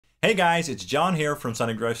Hey guys, it's John here from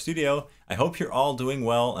Sonic Drive Studio. I hope you're all doing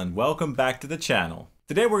well and welcome back to the channel.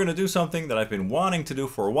 Today we're going to do something that I've been wanting to do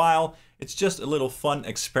for a while. It's just a little fun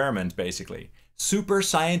experiment basically. Super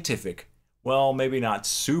scientific. Well, maybe not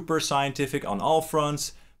super scientific on all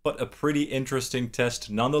fronts, but a pretty interesting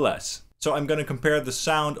test nonetheless. So I'm going to compare the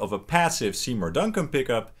sound of a passive Seymour Duncan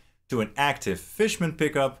pickup to an active Fishman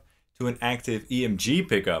pickup to an active EMG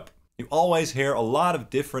pickup. You always hear a lot of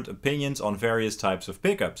different opinions on various types of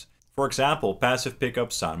pickups. For example, passive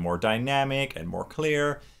pickups sound more dynamic and more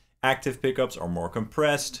clear. Active pickups are more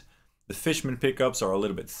compressed. The Fishman pickups are a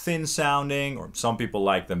little bit thin sounding, or some people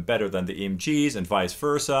like them better than the EMGs and vice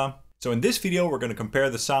versa. So in this video, we're going to compare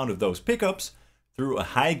the sound of those pickups through a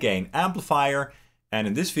high gain amplifier. And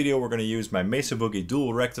in this video, we're going to use my Mesa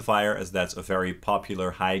dual rectifier, as that's a very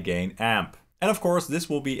popular high gain amp. And of course, this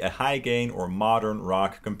will be a high gain or modern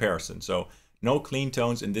rock comparison, so no clean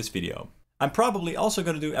tones in this video. I'm probably also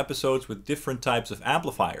going to do episodes with different types of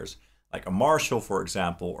amplifiers, like a Marshall for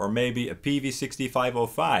example, or maybe a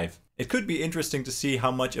PV6505. It could be interesting to see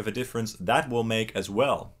how much of a difference that will make as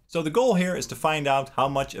well. So the goal here is to find out how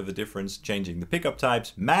much of a difference changing the pickup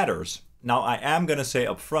types matters. Now I am going to say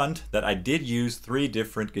up front that I did use 3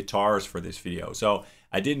 different guitars for this video. So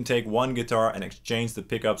I didn't take one guitar and exchange the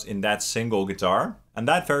pickups in that single guitar. And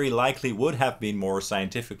that very likely would have been more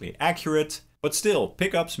scientifically accurate. But still,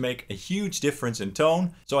 pickups make a huge difference in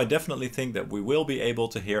tone. So I definitely think that we will be able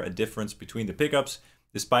to hear a difference between the pickups,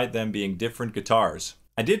 despite them being different guitars.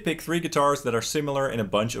 I did pick 3 guitars that are similar in a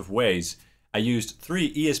bunch of ways. I used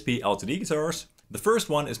 3 ESP LTD guitars. The first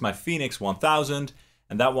one is my Phoenix 1000.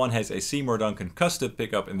 And that one has a Seymour Duncan custom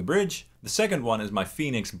pickup in the bridge. The second one is my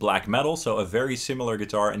Phoenix Black Metal, so a very similar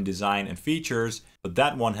guitar in design and features, but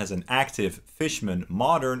that one has an active Fishman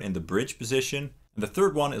Modern in the bridge position. And the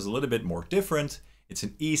third one is a little bit more different. It's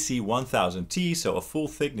an EC1000T, so a full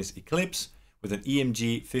thickness Eclipse with an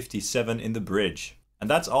EMG 57 in the bridge. And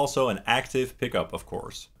that's also an active pickup, of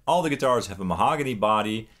course. All the guitars have a mahogany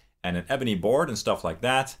body and an ebony board and stuff like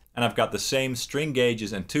that. And I've got the same string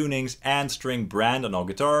gauges and tunings and string brand on all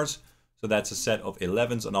guitars. So that's a set of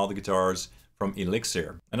 11s on all the guitars from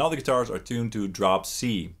Elixir. And all the guitars are tuned to drop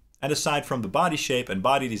C. And aside from the body shape and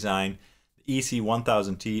body design, the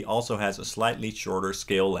EC1000T also has a slightly shorter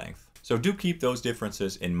scale length. So do keep those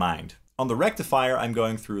differences in mind. On the rectifier, I'm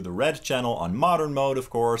going through the red channel on modern mode,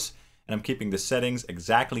 of course, and I'm keeping the settings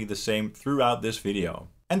exactly the same throughout this video.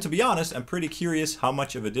 And to be honest, I'm pretty curious how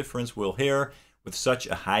much of a difference we'll hear with such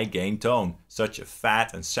a high gain tone, such a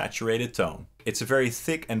fat and saturated tone. It's a very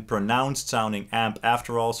thick and pronounced sounding amp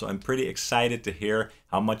after all, so I'm pretty excited to hear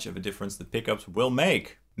how much of a difference the pickups will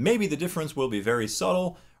make. Maybe the difference will be very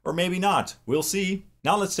subtle, or maybe not. We'll see.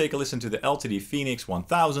 Now let's take a listen to the LTD Phoenix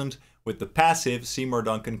 1000 with the passive Seymour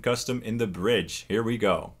Duncan custom in the bridge. Here we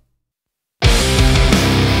go.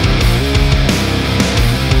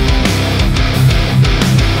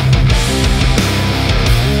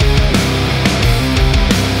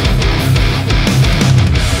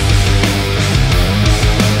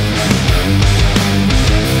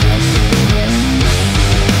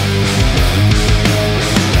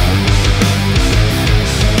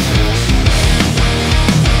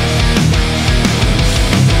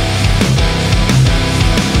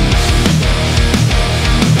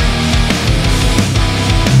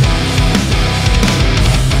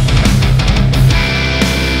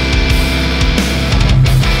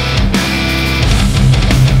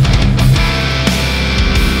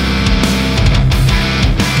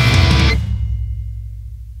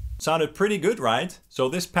 Sounded pretty good, right? So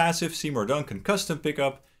this passive Seymour Duncan custom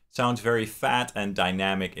pickup sounds very fat and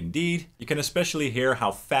dynamic indeed. You can especially hear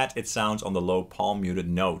how fat it sounds on the low palm muted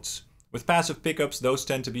notes. With passive pickups, those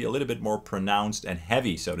tend to be a little bit more pronounced and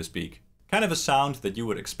heavy, so to speak. Kind of a sound that you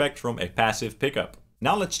would expect from a passive pickup.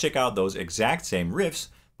 Now let's check out those exact same riffs,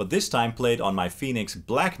 but this time played on my Phoenix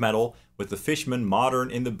Black Metal with the Fishman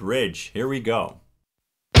Modern in the bridge. Here we go.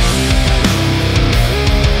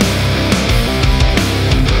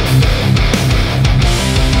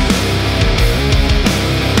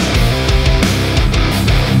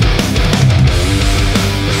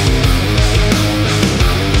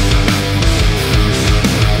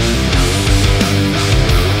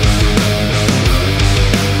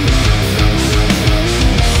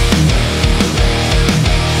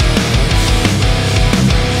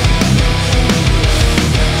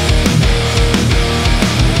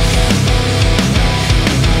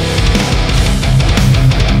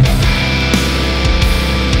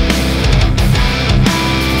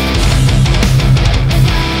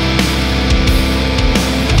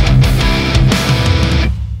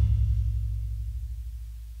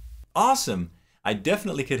 Awesome! I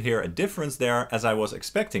definitely could hear a difference there, as I was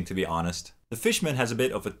expecting, to be honest. The Fishman has a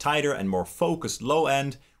bit of a tighter and more focused low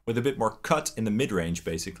end with a bit more cut in the mid-range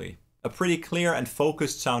basically. A pretty clear and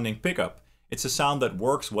focused sounding pickup. It's a sound that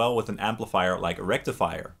works well with an amplifier like a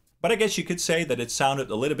Rectifier. But I guess you could say that it sounded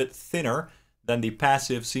a little bit thinner than the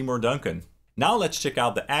passive Seymour Duncan. Now let's check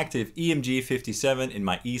out the active EMG 57 in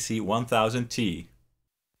my EC1000T.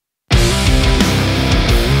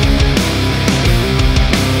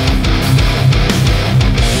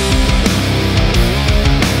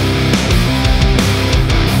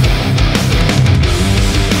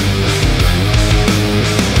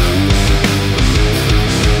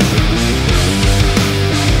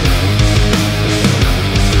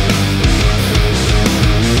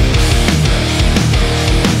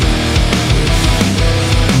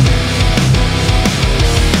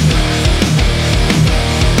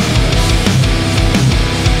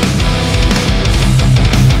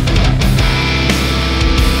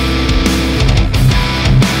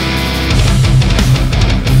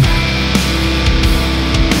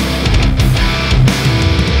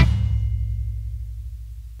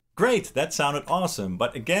 Great, that sounded awesome,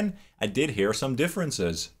 but again, I did hear some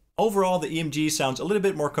differences. Overall, the EMG sounds a little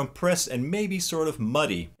bit more compressed and maybe sort of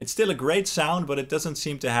muddy. It's still a great sound, but it doesn't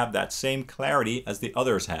seem to have that same clarity as the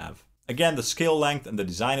others have. Again, the scale length and the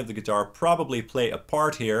design of the guitar probably play a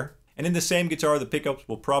part here. And in the same guitar, the pickups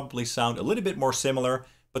will probably sound a little bit more similar,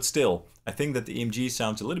 but still, I think that the EMG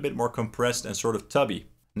sounds a little bit more compressed and sort of tubby.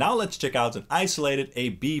 Now let's check out an isolated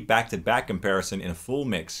A-B back-to-back comparison in a full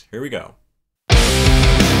mix. Here we go.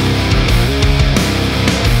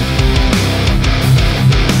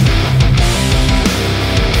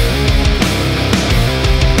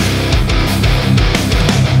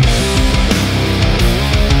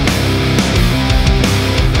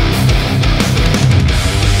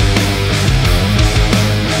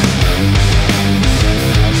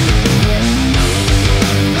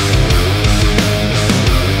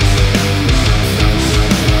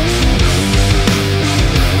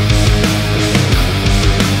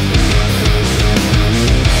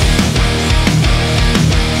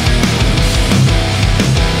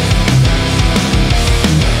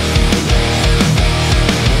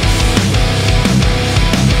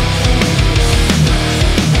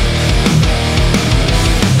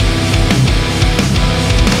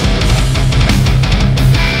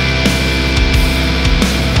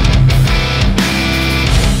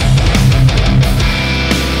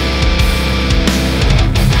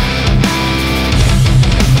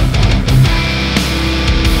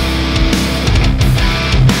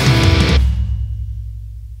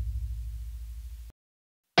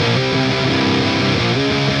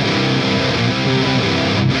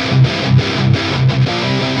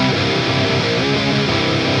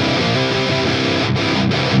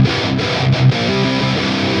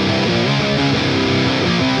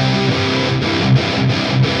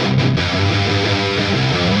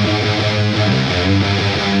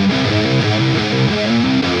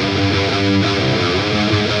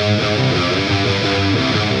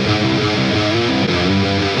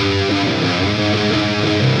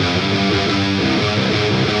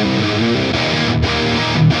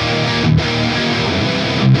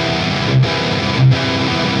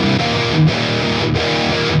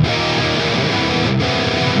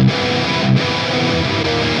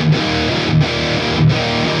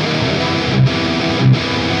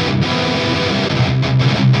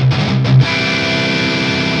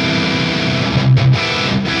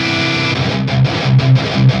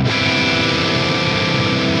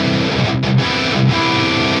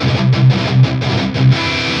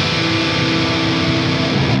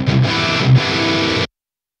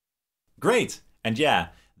 Great! And yeah,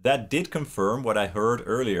 that did confirm what I heard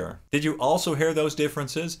earlier. Did you also hear those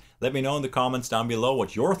differences? Let me know in the comments down below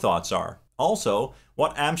what your thoughts are. Also,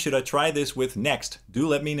 what amp should I try this with next? Do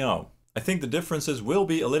let me know. I think the differences will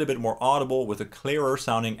be a little bit more audible with a clearer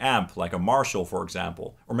sounding amp, like a Marshall for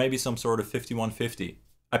example, or maybe some sort of 5150.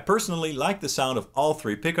 I personally like the sound of all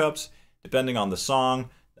three pickups, depending on the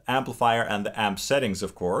song, the amplifier and the amp settings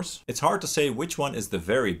of course. It's hard to say which one is the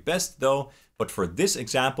very best though, but for this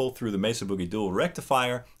example through the Mesa Boogie Dual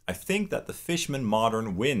Rectifier, I think that the Fishman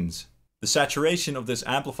Modern wins. The saturation of this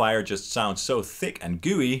amplifier just sounds so thick and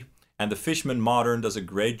gooey, and the Fishman Modern does a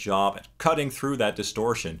great job at cutting through that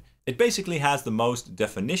distortion. It basically has the most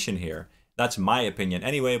definition here. That's my opinion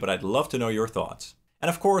anyway, but I'd love to know your thoughts. And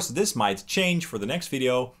of course, this might change for the next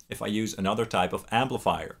video if I use another type of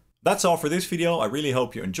amplifier. That's all for this video. I really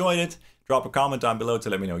hope you enjoyed it. Drop a comment down below to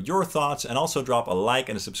let me know your thoughts, and also drop a like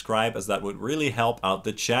and a subscribe, as that would really help out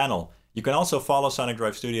the channel. You can also follow Sonic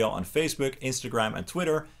Drive Studio on Facebook, Instagram and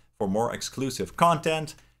Twitter for more exclusive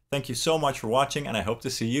content. Thank you so much for watching, and I hope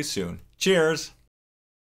to see you soon. Cheers!